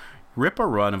Mac rip a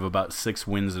run of about 6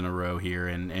 wins in a row here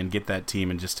and get that team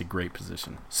in just a great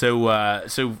position. So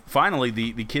finally,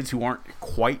 the kids who aren't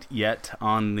quite yet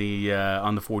on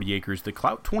the 40 acres, the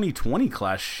cloUT2020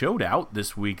 class showed out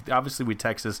this week. Obviously, with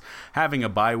Texas having a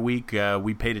bye week,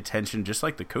 we paid attention just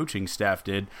like the coaching staff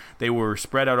did. They were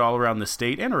spread out all around the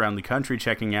state and around the country,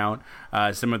 checking out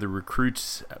some of the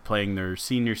recruits playing their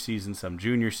senior season, some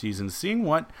junior seasons, seeing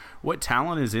what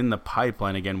talent is in the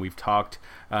pipeline. Again, we talked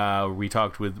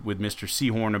with Mr.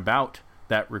 Seahorn about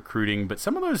that recruiting, but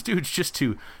some of those dudes, just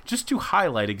to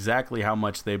highlight exactly how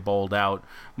much they balled out.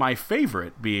 My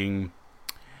favorite being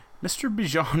Mr.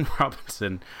 Bijan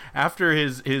Robinson. After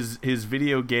his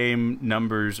video game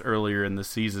numbers earlier in the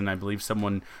season, I believe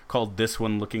someone called this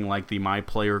one looking like the My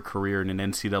Player Career in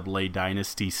an NCAA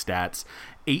Dynasty stats.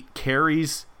 8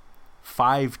 carries,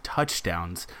 5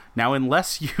 touchdowns. Now,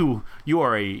 unless you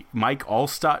are a Mike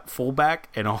Allstott fullback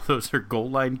and all those are goal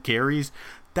line carries,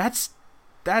 that's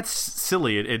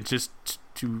silly. It just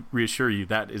to reassure you,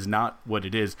 that is not what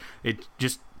it is. It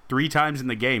just 3 times in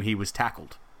the game he was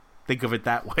tackled. Think of it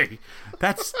that way.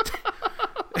 That's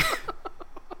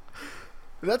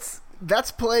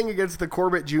playing against the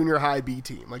Corbett Junior High B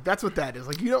team. Like that's what that is.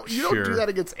 Like you don't do that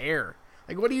against air.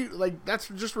 Like, what do you, like, that's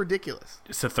just ridiculous.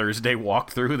 It's a Thursday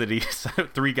walkthrough that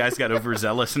 3 guys got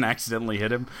overzealous and accidentally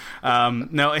hit him.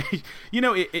 No, he's it's in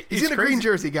a crazy. green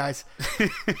jersey, guys.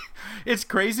 It's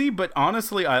crazy, but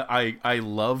honestly, I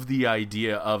love the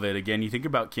idea of it. Again, you think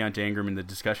about Keontae Ingram and the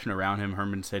discussion around him.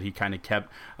 Herman said he kind of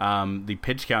kept the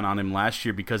pitch count on him last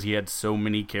year because he had so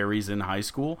many carries in high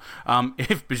school.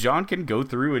 If Bijan can go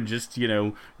through and just,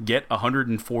 get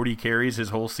 140 carries his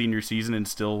whole senior season and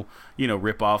still,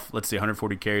 rip off, let's say 140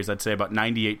 carries, I'd say about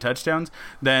 98 touchdowns,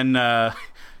 then,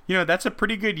 that's a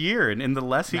pretty good year. And the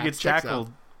less he gets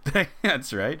tackled,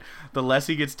 that's right. The less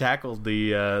he gets tackled,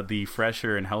 the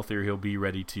fresher and healthier he'll be,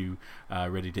 ready to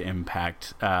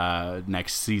impact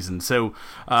next season. So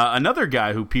another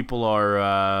guy who people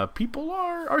are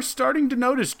starting to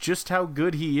notice just how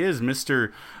good he is,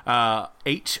 Mr.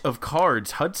 H of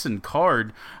Cards, Hudson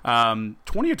Card, 20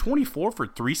 of 24 for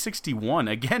 361.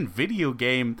 Again, video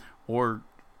game or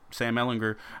Sam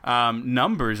Ehlinger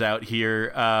numbers out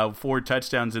here, 4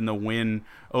 touchdowns in the win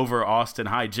over Austin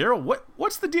High. Gerald,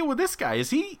 what's the deal with this guy? Is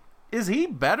he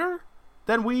better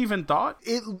than we even thought?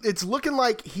 It's looking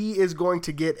like he is going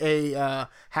to get a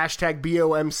hashtag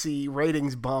BOMC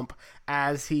ratings bump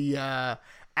as he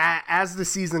as the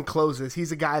season closes.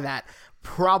 He's a guy that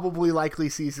probably likely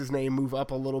sees his name move up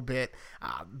a little bit.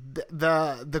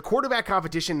 The quarterback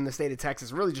competition in the state of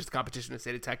Texas, really just the competition in the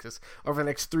state of Texas over the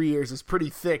next 3 years, is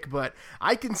pretty thick, but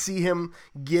I can see him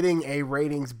getting a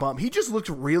ratings bump. He just looked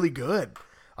really good.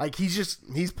 Like he's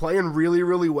playing really,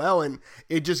 really well, and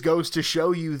it just goes to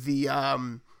show you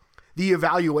the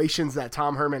evaluations that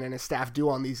Tom Herman and his staff do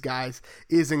on these guys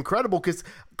is incredible, because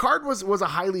Card was a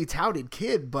highly touted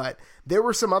kid, but there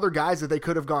were some other guys that they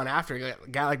could have gone after. A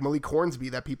guy like Malik Hornsby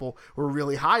that people were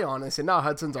really high on and said, no,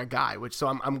 Hudson's our guy, so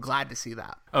I'm glad to see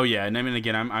that. Oh yeah, and I mean,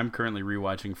 again, I'm currently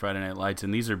rewatching Friday Night Lights,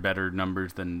 and these are better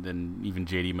numbers than even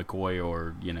J.D. McCoy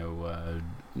or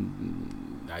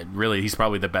really, he's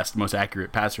probably the best, most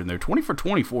accurate passer in there. 20 for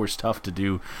 24 is tough to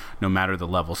do, no matter the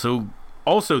level. So.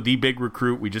 Also, the big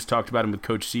recruit, we just talked about him with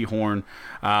Coach Seahorn,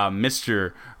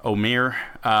 Mr. Omer,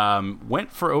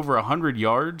 went for over 100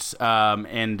 yards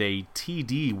and a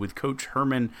TD with Coach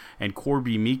Herman and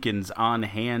Corby Meekins on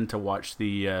hand to watch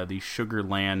the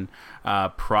Sugarland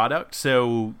product.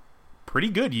 So, pretty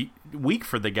good week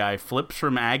for the guy. Flips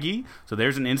from Aggie, so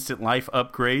there's an instant life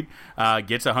upgrade.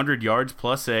 Gets 100 yards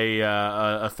plus a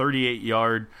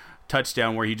 38-yard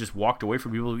touchdown where he just walked away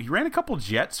from people. He ran a couple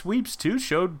jet sweeps, too,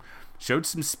 showed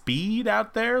some speed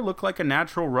out there, looked like a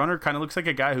natural runner, kind of looks like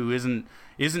a guy who isn't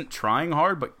trying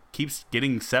hard, but keeps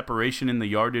getting separation in the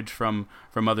yardage from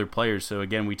other players. So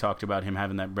again, we talked about him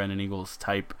having that Brennan Eagles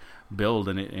type build,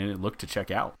 and it looked to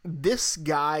check out. This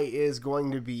guy is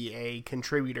going to be a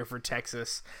contributor for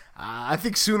Texas. I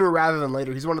think sooner rather than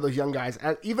later. He's one of those young guys,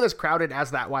 even as crowded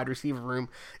as that wide receiver room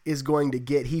is going to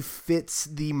get. He fits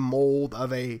the mold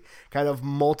of a kind of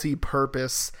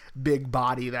multi-purpose big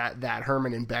body that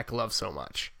Herman and Beck love so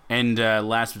much. And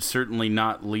last but certainly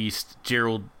not least,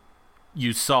 Gerald,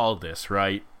 you saw this,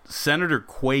 right? Senator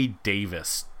Quay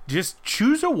Davis. Just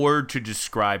choose a word to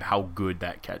describe how good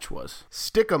that catch was.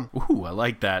 Stick 'em. Ooh, I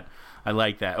like that.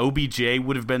 OBJ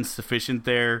would have been sufficient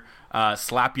there.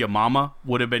 Slap Ya Mama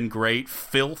would have been great.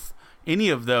 Filth. Any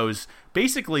of those.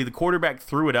 Basically, the quarterback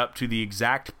threw it up to the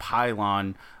exact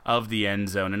pylon of the end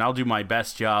zone. And I'll do my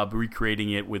best job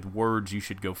recreating it with words. You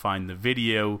should go find the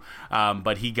video.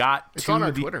 But he got it's to on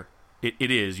our Twitter.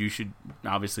 It is. You should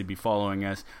obviously be following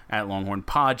us at Longhorn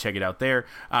Pod. Check it out there.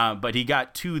 But he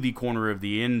got to the corner of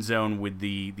the end zone with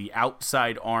the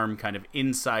outside arm kind of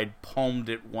inside, palmed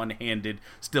it one-handed,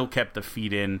 still kept the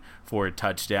feet in for a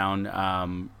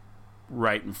touchdown.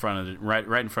 Right in front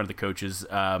of the coaches.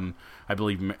 I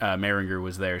believe Maringer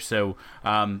was there. So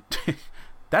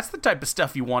that's the type of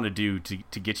stuff you want to do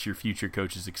to get your future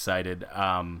coaches excited.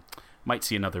 Might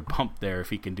see another bump there if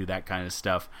he can do that kind of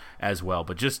stuff as well.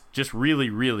 But just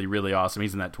really, really, really awesome.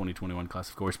 He's in that 2021 class,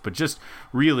 of course, but just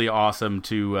really awesome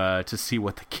to see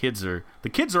what the kids are. The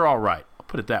kids are all right. I'll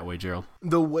put it that way, Gerald.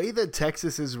 The way that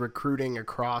Texas is recruiting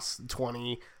across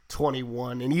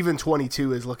 2021 and even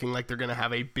 22 is looking like they're going to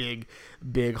have a big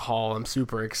haul. I'm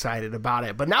super excited about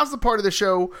it. But now's the part of the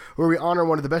show where we honor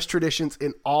one of the best traditions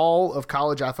in all of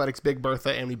college athletics, Big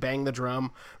Bertha, and we bang the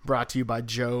drum, brought to you by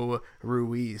Joe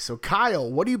Ruiz. So Kyle,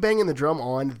 what are you banging the drum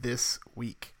on this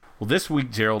week? Well, this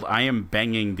week, Gerald, I am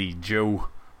banging the Joe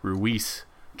Ruiz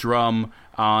drum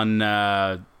on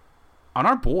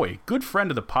our boy, good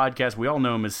friend of the podcast. We all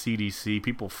know him as CDC.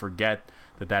 People forget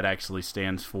that actually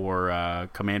stands for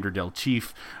Commander Del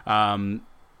Chief. Mr.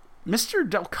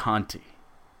 Del Conte,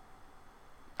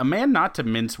 a man not to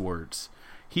mince words.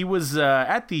 He was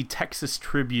at the Texas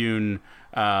Tribune,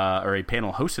 or a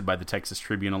panel hosted by the Texas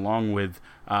Tribune, along with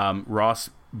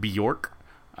Ross Bjork,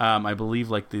 I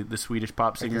believe, like the Swedish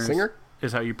pop singer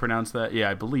is how you pronounce that. Yeah,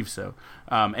 I believe so.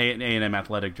 A&M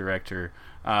athletic director.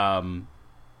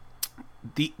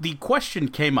 The question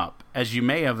came up, as you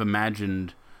may have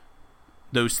imagined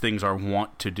those things are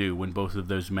wont to do when both of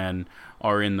those men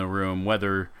are in the room,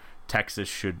 whether Texas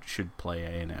should play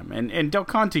A&M. And Del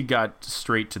Conte got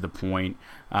straight to the point.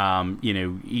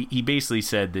 He basically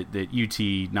said that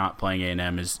UT not playing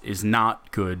A&M is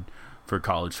not good for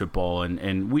college football,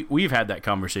 and we've had that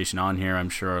conversation on here. I'm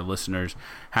sure our listeners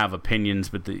have opinions,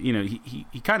 but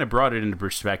he kind of brought it into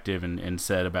perspective and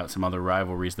said about some other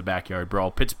rivalries, the backyard brawl,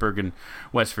 Pittsburgh and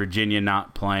West Virginia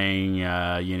not playing,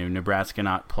 Nebraska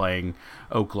not playing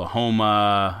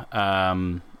Oklahoma.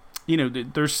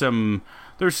 There's some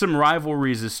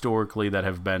rivalries historically that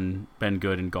have been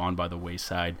good and gone by the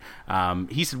wayside.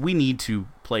 He said we need to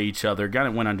play each other. Kind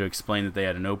of went on to explain that they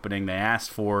had an opening. They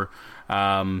asked for,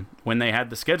 when they had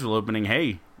the schedule opening,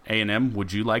 hey, A&M,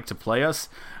 would you like to play us?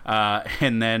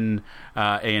 And then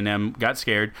A&M got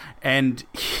scared. And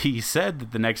he said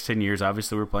that the next 10 years,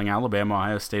 obviously, we're playing Alabama,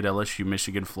 Ohio State, LSU,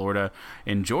 Michigan, Florida,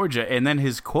 and Georgia. And then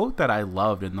his quote that I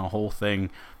loved in the whole thing,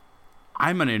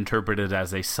 I'm going to interpret it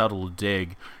as a subtle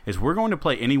dig, is we're going to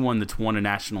play anyone that's won a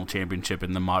national championship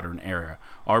in the modern era.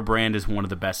 Our brand is one of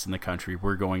the best in the country.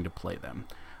 We're going to play them.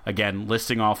 Again,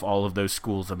 listing off all of those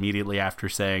schools immediately after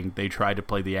saying they tried to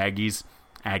play the Aggies.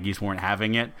 Aggies weren't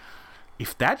having it.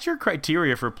 If that's your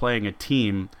criteria for playing a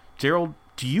team, Gerald,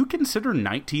 do you consider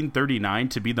 1939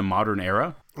 to be the modern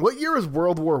era? What year is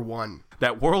World War One?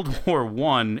 That World War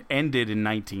I ended in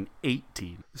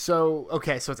 1918. So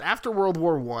it's after World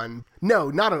War One. No,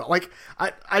 not at all. Like,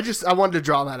 I wanted to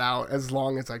draw that out as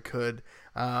long as I could.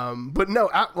 But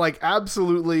no,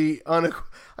 absolutely,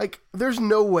 there's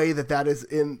no way that is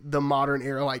in the modern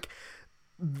era. Like,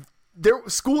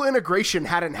 school integration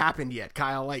hadn't happened yet,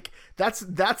 Kyle. Like, that's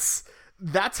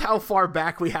how far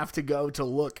back we have to go to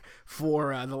look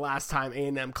for the last time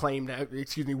A&M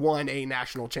won a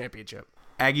national championship.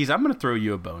 Aggies, I'm going to throw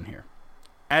you a bone here.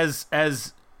 As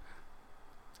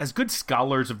good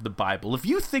scholars of the Bible, if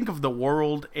you think of the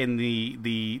world in the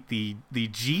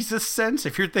Jesus sense,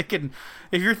 if you're thinking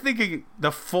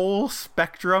the full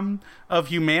spectrum of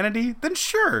humanity, then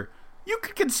sure, you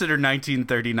could consider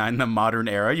 1939 the modern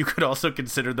era. You could also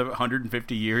consider the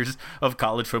 150 years of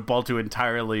college football to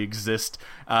entirely exist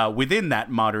within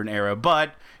that modern era.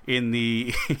 But in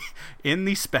the in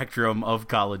the spectrum of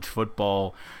college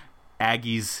football,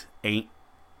 Aggies ain't.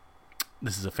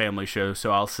 This is a family show, so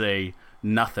I'll say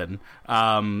nothing.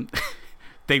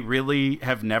 They really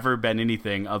have never been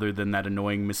anything other than that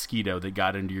annoying mosquito that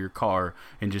got into your car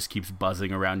and just keeps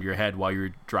buzzing around your head while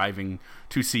you're driving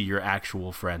to see your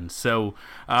actual friends. So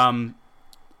I'm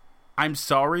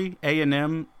sorry,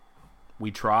 A&M.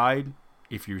 We tried.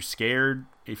 If you're scared,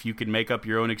 if you can make up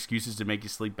your own excuses to make you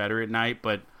sleep better at night,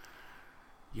 but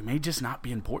you may just not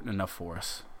be important enough for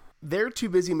us. They're too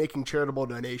busy making charitable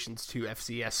donations to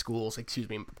FCS schools,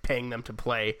 paying them to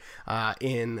play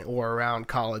in or around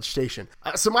College Station.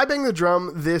 So my bang the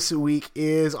drum this week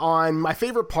is on my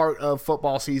favorite part of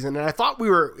football season, and I thought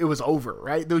it was over,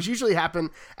 right? Those usually happen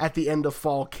at the end of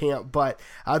fall camp, but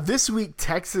this week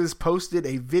Texas posted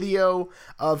a video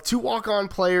of 2 walk-on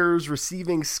players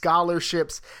receiving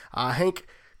scholarships. Hank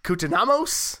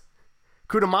Kutamanos,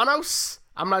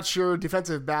 I'm not sure,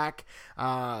 defensive back,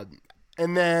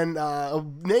 and then a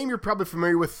name you're probably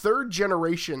familiar with,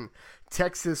 third-generation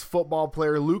Texas football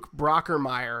player Luke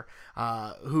Brockermeyer,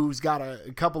 who's got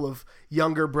a couple of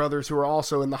younger brothers who are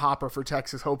also in the hopper for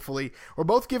Texas, hopefully. We're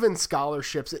both given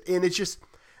scholarships, and it's just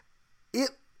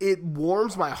it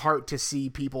warms my heart to see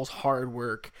people's hard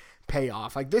work pay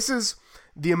off. Like, this is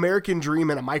the American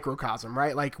dream in a microcosm,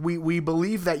 right? Like, we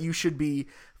believe that you should be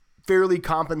fairly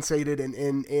compensated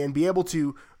and be able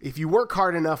to, if you work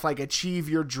hard enough, like, achieve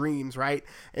your dreams, right?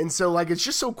 And so, like, it's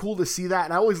just so cool to see that,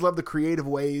 and I always love the creative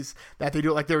ways that they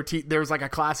do it. Like, there was like a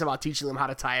class about teaching them how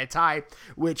to tie a tie,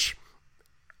 which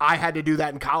I had to do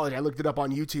that in college. I looked it up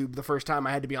on YouTube the first time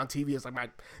I had to be on TV. It's like, I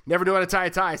never knew how to tie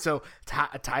a tie. So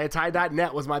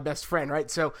tieatie.net was my best friend, right?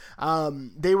 So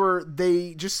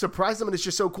they just surprised them, and it's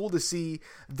just so cool to see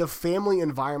the family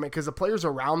environment because the players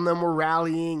around them were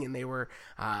rallying, and they were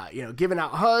giving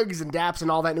out hugs and daps and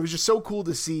all that. And it was just so cool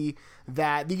to see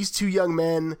that these 2 young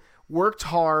men worked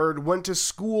hard, went to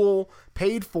school,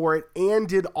 paid for it, and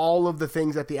did all of the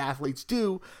things that the athletes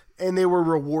do, and they were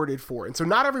rewarded for it. And so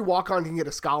not every walk-on can get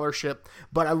a scholarship,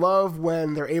 but I love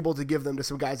when they're able to give them to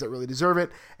some guys that really deserve it,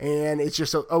 and it's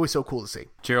just always so cool to see.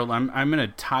 Gerald, I'm going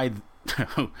to tie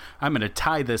I'm going to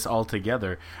tie this all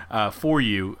together for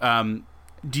you.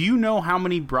 Do you know how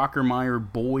many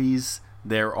Brockermeyer boys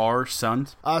there are,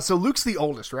 sons? So Luke's the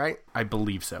oldest, right? I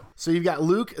believe so. So you've got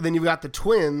Luke, and then you've got the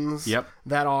twins. Yep.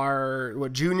 That are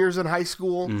juniors in high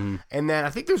school, and then I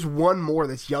think there's one more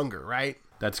that's younger, right?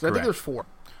 That's so correct. I think there's 4.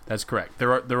 That's correct.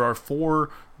 There are 4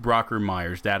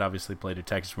 Brockermeyers. Dad obviously played at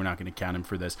Texas. We're not going to count him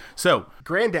for this. So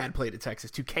Granddad played at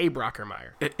Texas too, K.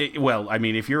 Brockermeyer. Well, I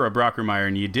mean, if you're a Brockermeyer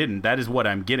and you didn't, that is what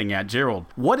I'm getting at. Gerald,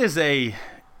 what is a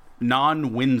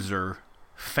non-Windsor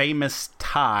famous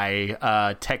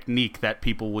tie technique that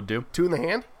people would do? 2 in the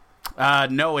hand?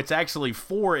 No, it's actually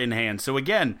 4 in hand. So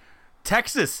again,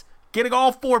 Texas getting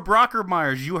all 4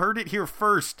 Brockermeyers. You heard it here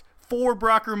first. 4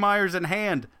 Brockermeyers in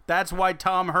hand. That's why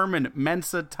Tom Herman,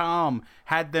 Mensa Tom,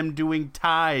 had them doing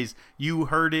ties. You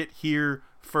heard it here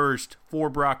first.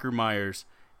 4 Brockermeyers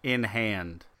in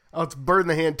hand. Oh, it's bird in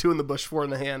the hand, 2 in the bush, 4 in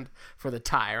the hand for the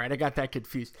tie, right? I got that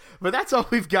confused. But that's all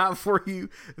we've got for you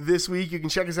this week. You can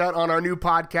check us out on our new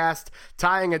podcast,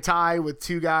 Tying a Tie with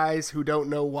 2 guys who don't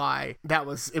know why. That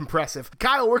was impressive.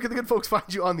 Kyle, where can the good folks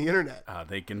find you on the internet?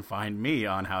 They can find me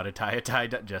on How to Tie a Tie.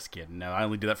 Just kidding. No, I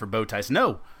only do that for bow ties.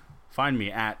 No. Find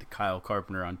me at Kyle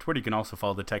Carpenter on Twitter. You can also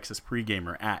follow the Texas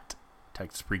Pregamer at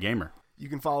Texas Pregamer. You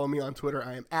can follow me on Twitter.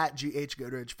 I am at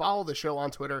GHGoodridge. Follow the show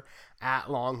on Twitter at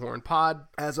LonghornPod.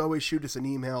 As always, shoot us an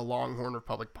email,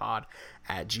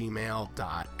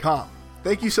 longhornrepublicpod@gmail.com.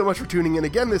 Thank you so much for tuning in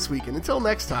again this week, and until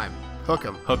next time, hook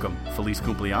 'em. Hook 'em. Feliz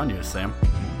cumpleaños, Sam.